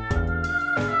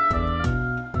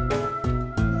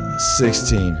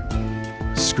 16.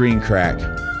 Screen crack.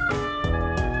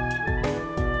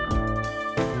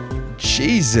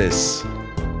 Jesus!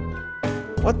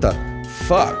 What the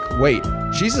fuck? Wait,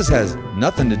 Jesus has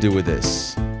nothing to do with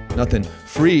this. Nothing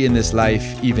free in this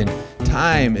life, even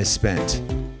time is spent.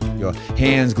 Your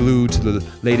hands glued to the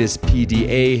latest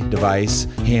PDA device,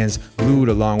 hands glued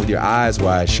along with your eyes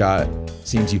wide shut.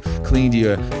 Seems you cling to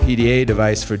your PDA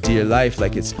device for dear life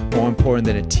like it's more important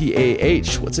than a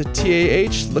TAH. What's a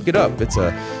TAH? Look it up. It's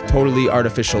a totally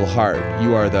artificial heart.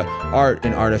 You are the art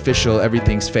and artificial,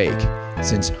 everything's fake.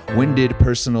 Since when did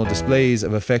personal displays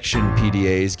of affection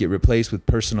PDAs get replaced with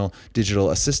personal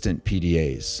digital assistant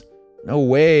PDAs? No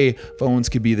way phones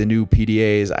could be the new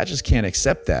PDAs. I just can't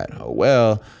accept that. Oh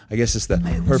well, I guess it's the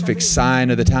perfect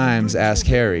sign of the times, ask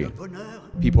Harry.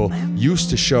 People used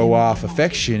to show off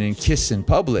affection and kiss in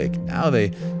public. Now they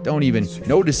don't even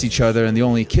notice each other, and the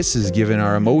only kisses given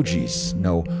are emojis.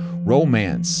 No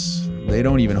romance. They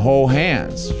don't even hold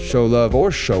hands, show love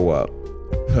or show up.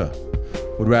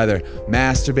 Would rather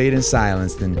masturbate in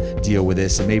silence than deal with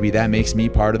this, and maybe that makes me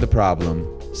part of the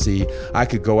problem. See, I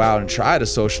could go out and try to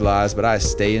socialize, but I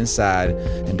stay inside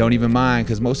and don't even mind,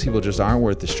 because most people just aren't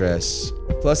worth the stress.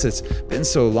 Plus, it's been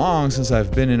so long since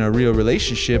I've been in a real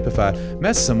relationship. If I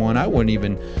met someone, I wouldn't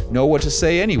even know what to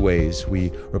say anyways. We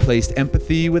replaced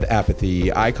empathy with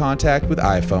apathy, eye contact with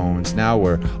iPhones. Now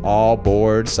we're all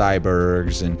bored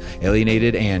cyborgs and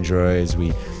alienated androids.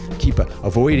 We keep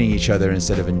avoiding each other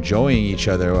instead of enjoying each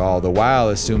other, all the while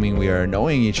assuming we are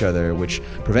knowing each other, which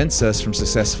prevents us from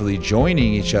successfully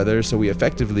joining each other, so we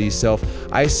effectively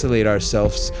self-isolate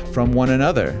ourselves from one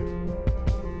another.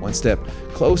 One step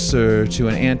closer to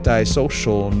an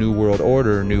antisocial new world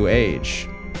order, new age.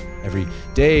 Every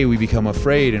day we become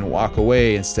afraid and walk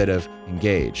away instead of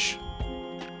engage.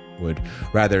 Would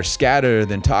rather scatter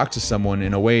than talk to someone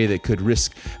in a way that could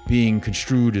risk being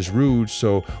construed as rude,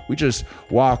 so we just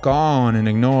walk on and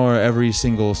ignore every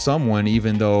single someone,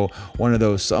 even though one of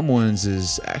those someones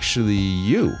is actually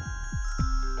you.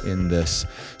 In this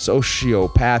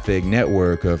sociopathic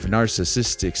network of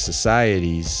narcissistic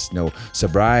societies, no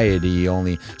sobriety,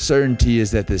 only certainty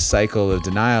is that this cycle of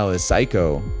denial is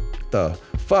psycho. The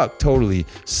fuck totally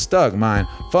stuck mine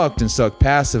fucked and sucked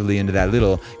passively into that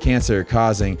little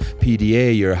cancer-causing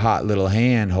PDA your hot little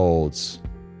hand holds.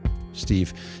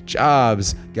 Steve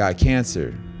Jobs got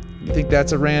cancer. You think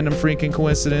that's a random freaking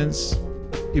coincidence?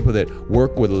 People that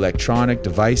work with electronic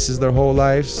devices their whole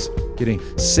lives getting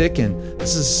sick, and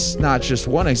this is not just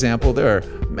one example. There are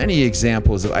many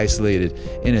examples of isolated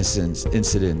innocence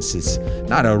incidents. It's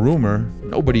not a rumor.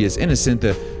 Nobody is innocent.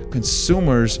 The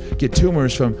consumers get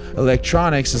tumors from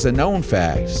electronics is a known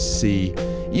fact. See,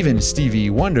 even Stevie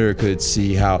Wonder could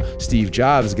see how Steve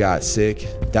Jobs got sick,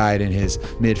 died in his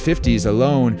mid-50s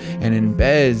alone and in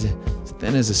bed,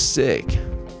 thin as a stick.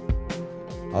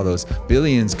 All those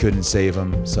billions couldn't save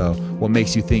him, so what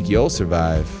makes you think you'll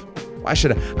survive? Why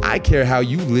should I care how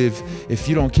you live if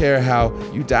you don't care how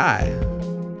you die?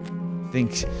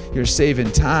 Think you're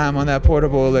saving time on that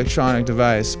portable electronic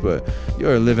device, but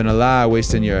you're living a lie,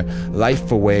 wasting your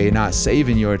life away, not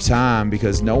saving your time,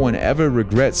 because no one ever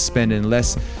regrets spending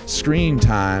less screen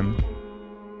time,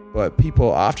 but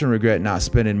people often regret not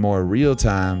spending more real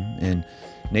time in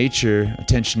nature,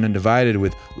 attention undivided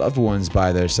with loved ones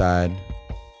by their side.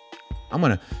 I'm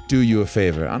gonna do you a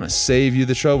favor. I'm gonna save you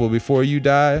the trouble before you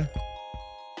die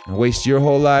and waste your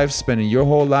whole life spending your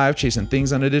whole life chasing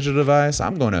things on a digital device.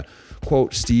 I'm gonna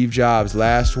quote Steve Jobs'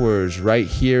 last words right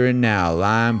here and now,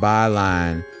 line by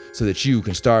line, so that you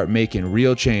can start making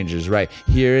real changes right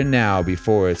here and now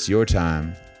before it's your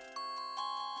time.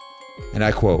 And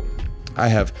I quote, "I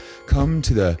have come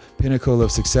to the pinnacle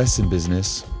of success in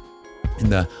business. In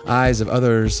the eyes of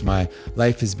others, my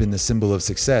life has been the symbol of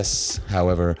success.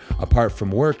 However, apart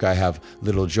from work, I have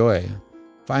little joy.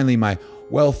 Finally, my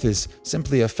wealth is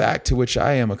simply a fact to which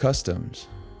I am accustomed.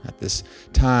 At this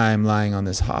time, lying on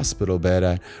this hospital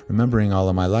bed, remembering all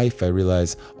of my life, I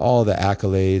realize all the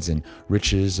accolades and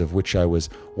riches of which I was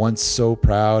once so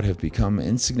proud have become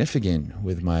insignificant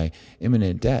with my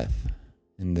imminent death.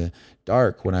 In the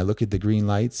dark, when I look at the green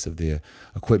lights of the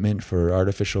equipment for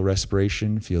artificial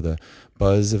respiration, feel the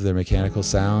buzz of their mechanical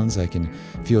sounds, I can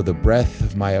feel the breath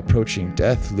of my approaching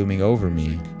death looming over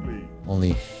me.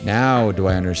 Only now do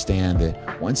I understand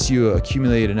that once you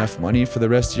accumulate enough money for the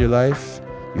rest of your life,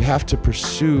 you have to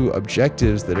pursue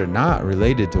objectives that are not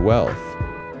related to wealth.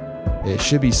 It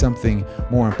should be something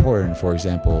more important, for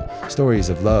example, stories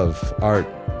of love, art,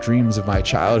 dreams of my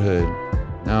childhood.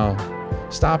 No,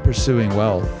 stop pursuing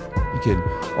wealth. You can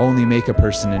only make a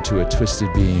person into a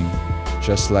twisted being,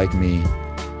 just like me."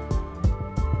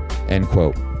 End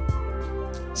quote.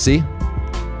 See?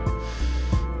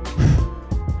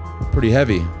 Pretty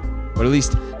heavy, but at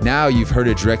least now you've heard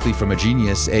it directly from a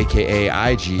genius,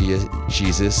 aka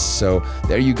Jesus. So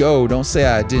there you go. Don't say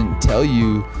I didn't tell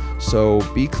you. So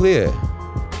be clear.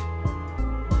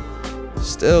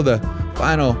 Still, the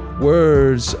final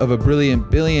words of a brilliant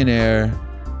billionaire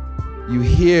you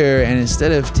hear, and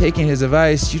instead of taking his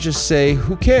advice, you just say,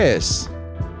 "Who cares?"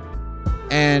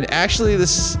 And actually,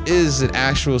 this is an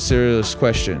actual serious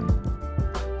question.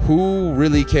 Who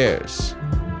really cares?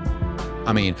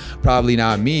 I mean, probably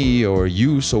not me or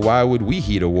you, so why would we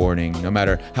heed a warning, no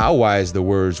matter how wise the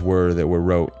words were that were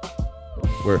wrote?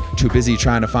 We're too busy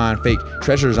trying to find fake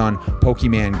treasures on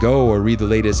Pokemon Go, or read the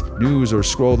latest news, or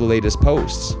scroll the latest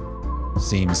posts.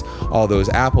 Seems all those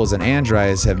apples and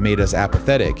androids have made us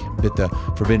apathetic, bit the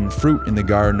forbidden fruit in the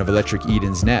garden of Electric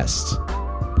Eden's nest.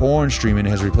 Porn streaming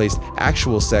has replaced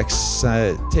actual sex,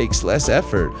 takes less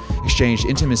effort. Exchanged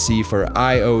intimacy for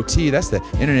IoT, that's the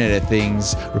Internet of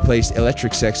Things, replaced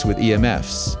electric sex with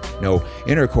EMFs. No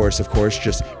intercourse, of course,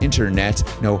 just internet.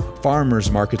 No farmers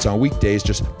markets on weekdays,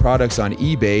 just products on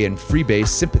eBay and freebase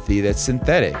sympathy that's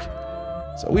synthetic.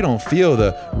 So we don't feel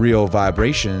the real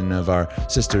vibration of our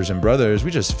sisters and brothers.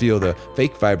 We just feel the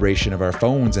fake vibration of our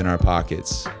phones in our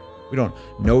pockets. We don't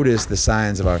notice the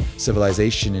signs of our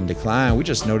civilization in decline. We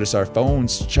just notice our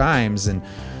phone's chimes and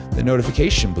the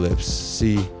notification blips.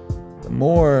 See, the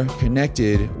more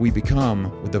connected we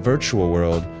become with the virtual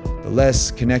world, the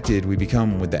less connected we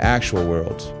become with the actual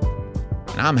world.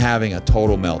 And I'm having a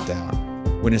total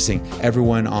meltdown, witnessing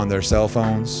everyone on their cell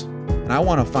phones. And I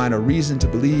want to find a reason to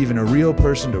believe in a real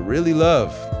person to really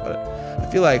love. But I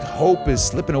feel like hope is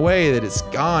slipping away, that it's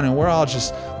gone, and we're all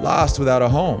just lost without a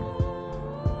home.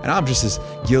 And I'm just as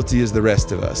guilty as the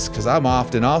rest of us, because I'm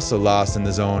often also lost in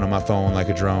the zone on my phone like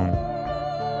a drone.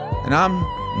 And I'm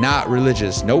not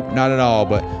religious, nope, not at all,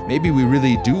 but maybe we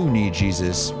really do need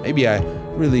Jesus. Maybe I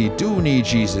really do need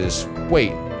Jesus.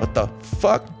 Wait, what the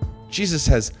fuck? Jesus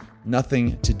has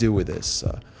nothing to do with this.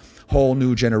 Whole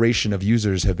new generation of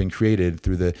users have been created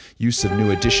through the use of new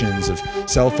editions of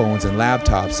cell phones and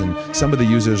laptops, and some of the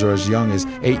users are as young as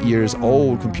 8 years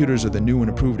old. Computers are the new and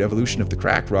improved evolution of the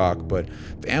crack rock, but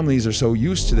families are so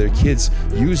used to their kids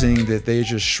using that they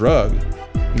just shrug,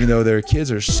 even though their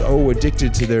kids are so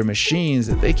addicted to their machines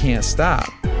that they can't stop.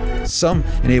 Some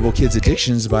enable kids'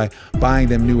 addictions by buying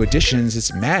them new editions.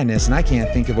 It's madness, and I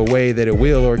can't think of a way that it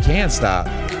will or can stop.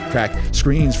 Cracked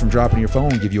screens from dropping your phone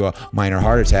give you a minor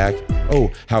heart attack. Oh,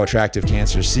 how attractive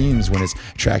cancer seems when it's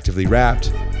attractively wrapped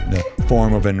in the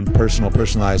form of an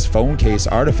personalized phone case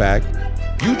artifact.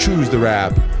 You choose the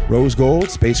wrap: rose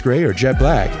gold, space gray, or jet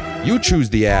black. You choose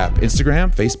the app: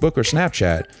 Instagram, Facebook, or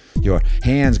Snapchat. Your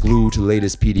hands glued to the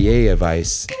latest PDA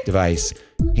device.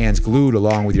 Hands glued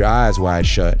along with your eyes wide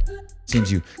shut. Seems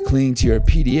you cling to your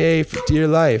PDA for dear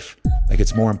life, like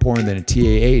it's more important than a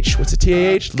TAH. What's a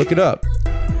TAH? Look it up.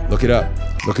 Look it up.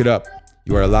 Look it up.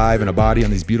 You are alive in a body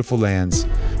on these beautiful lands.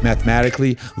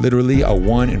 Mathematically, literally a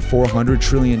 1 in 400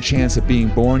 trillion chance of being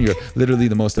born. You're literally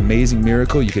the most amazing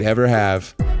miracle you could ever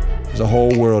have. There's a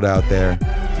whole world out there.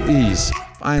 Please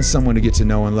find someone to get to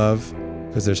know and love,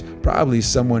 because there's probably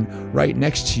someone right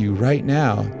next to you right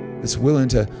now that's willing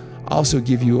to also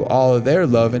give you all of their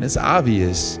love, and it's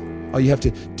obvious. All you have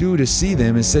to do to see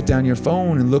them is set down your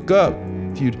phone and look up.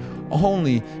 If you'd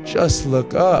only just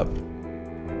look up.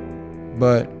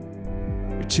 But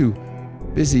you're too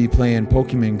busy playing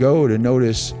Pokemon Go to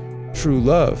notice true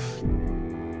love.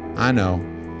 I know.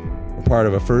 We're part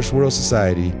of a first world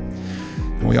society,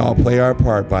 and we all play our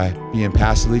part by being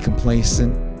passively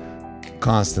complacent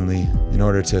constantly in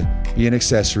order to be an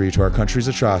accessory to our country's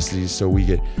atrocities, so we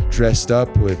get dressed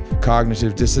up with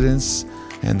cognitive dissonance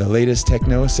and the latest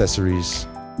techno accessories.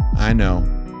 I know.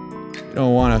 You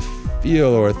don't want to feel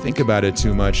or think about it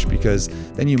too much, because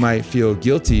then you might feel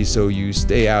guilty, so you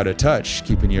stay out of touch,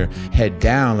 keeping your head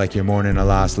down like you're mourning a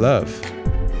lost love.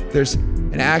 There's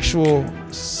an actual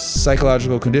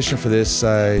psychological condition for this.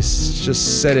 I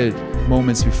just said it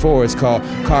moments before. It's called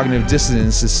cognitive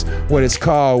dissonance. It's what it's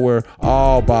called. We're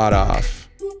all bought off.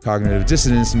 Cognitive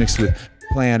dissonance mixed with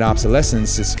planned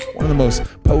obsolescence is one of the most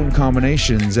potent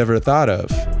combinations ever thought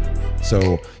of.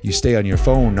 So you stay on your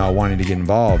phone not wanting to get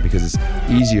involved because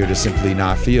it's easier to simply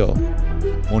not feel.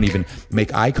 Won't even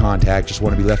make eye contact, just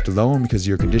want to be left alone because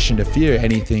you're conditioned to fear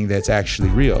anything that's actually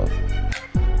real.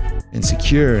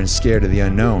 Insecure and scared of the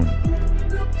unknown.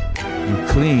 You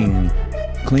cling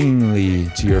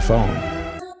clingly to your phone.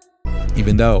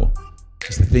 Even though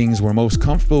it's the things we're most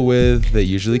comfortable with that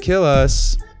usually kill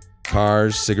us.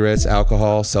 Cars, cigarettes,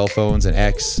 alcohol, cell phones, and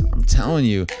X. I'm telling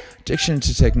you, addiction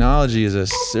to technology is a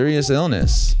serious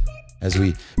illness. As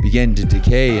we begin to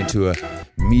decay into a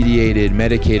medicated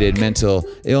mental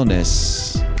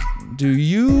illness. Do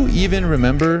you even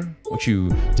remember what you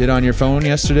did on your phone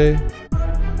yesterday?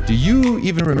 Do you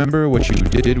even remember what you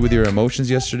did with your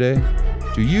emotions yesterday?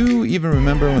 Do you even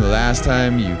remember when the last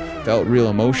time you felt real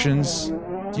emotions?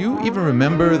 Do you even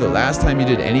remember the last time you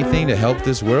did anything to help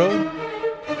this world?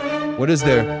 What is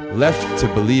there left to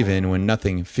believe in when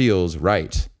nothing feels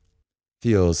right?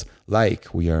 Feels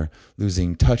like we are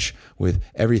losing touch with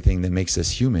everything that makes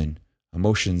us human.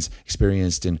 Emotions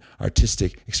experienced in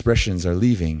artistic expressions are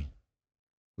leaving.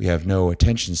 We have no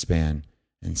attention span,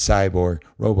 and cyborg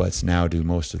robots now do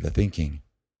most of the thinking.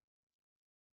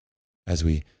 As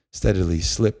we steadily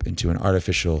slip into an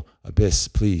artificial abyss,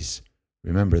 please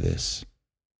remember this.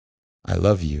 I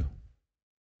love you.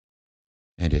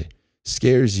 And it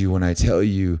scares you when I tell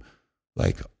you,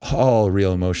 like all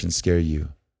real emotions scare you.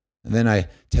 And then I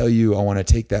tell you I want to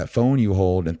take that phone you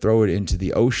hold and throw it into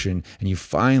the ocean, and you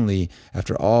finally,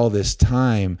 after all this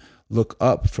time, look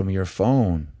up from your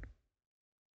phone.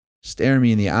 Stare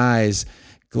me in the eyes,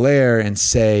 glare, and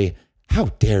say, "How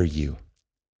dare you?"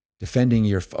 Defending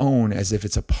your phone as if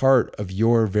it's a part of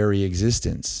your very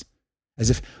existence,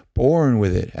 as if born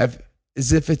with it,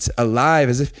 as if it's alive,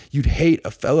 as if you'd hate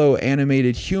a fellow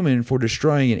animated human for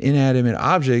destroying an inanimate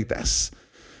object. That's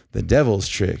the devil's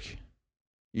trick.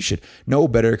 You should know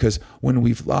better, because when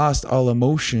we've lost all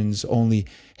emotions, only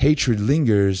hatred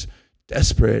lingers.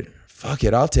 Desperate, fuck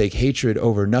it, I'll take hatred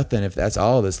over nothing if that's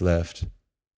all that's left.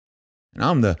 And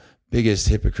I'm the biggest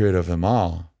hypocrite of them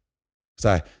all,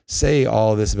 because I say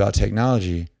all this about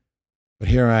technology, but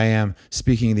here I am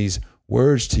speaking these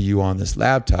words to you on this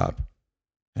laptop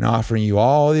and offering you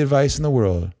all the advice in the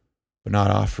world, but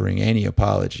not offering any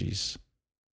apologies.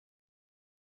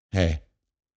 Hey,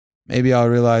 maybe I'll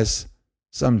realize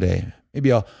someday, maybe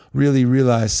I'll really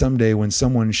realize someday when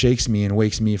someone shakes me and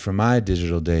wakes me from my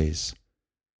digital days.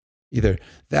 Either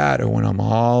that or when I'm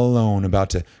all alone about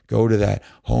to go to that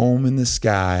home in the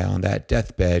sky on that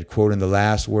deathbed, quoting the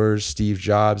last words Steve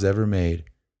Jobs ever made.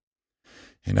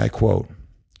 And I quote,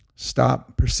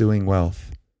 "Stop pursuing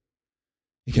wealth.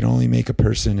 It can only make a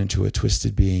person into a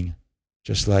twisted being,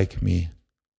 just like me."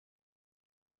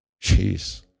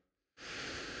 Jeez.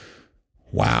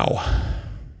 Wow.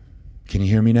 Can you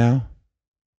hear me now?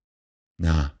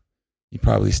 Nah, you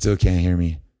probably still can't hear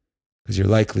me, because you're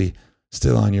likely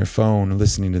still on your phone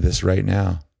listening to this right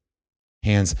now.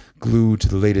 Hands glued to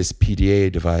the latest PDA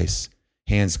device.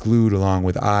 Hands glued along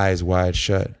with eyes wide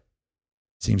shut.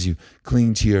 Seems you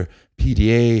cling to your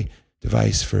PDA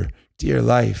device for dear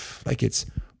life, like it's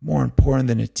more important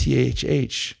than a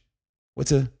THH.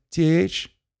 What's a THH?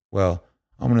 Well,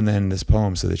 I'm going to end this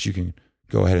poem so that you can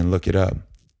go ahead and look it up.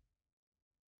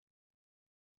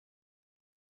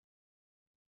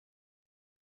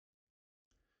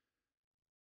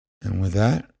 And with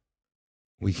that,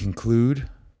 we conclude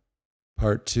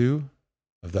part 2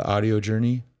 of the audio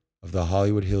journey of the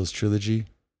Hollywood Hills Trilogy,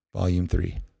 Volume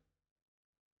 3.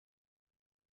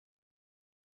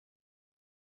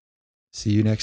 See you next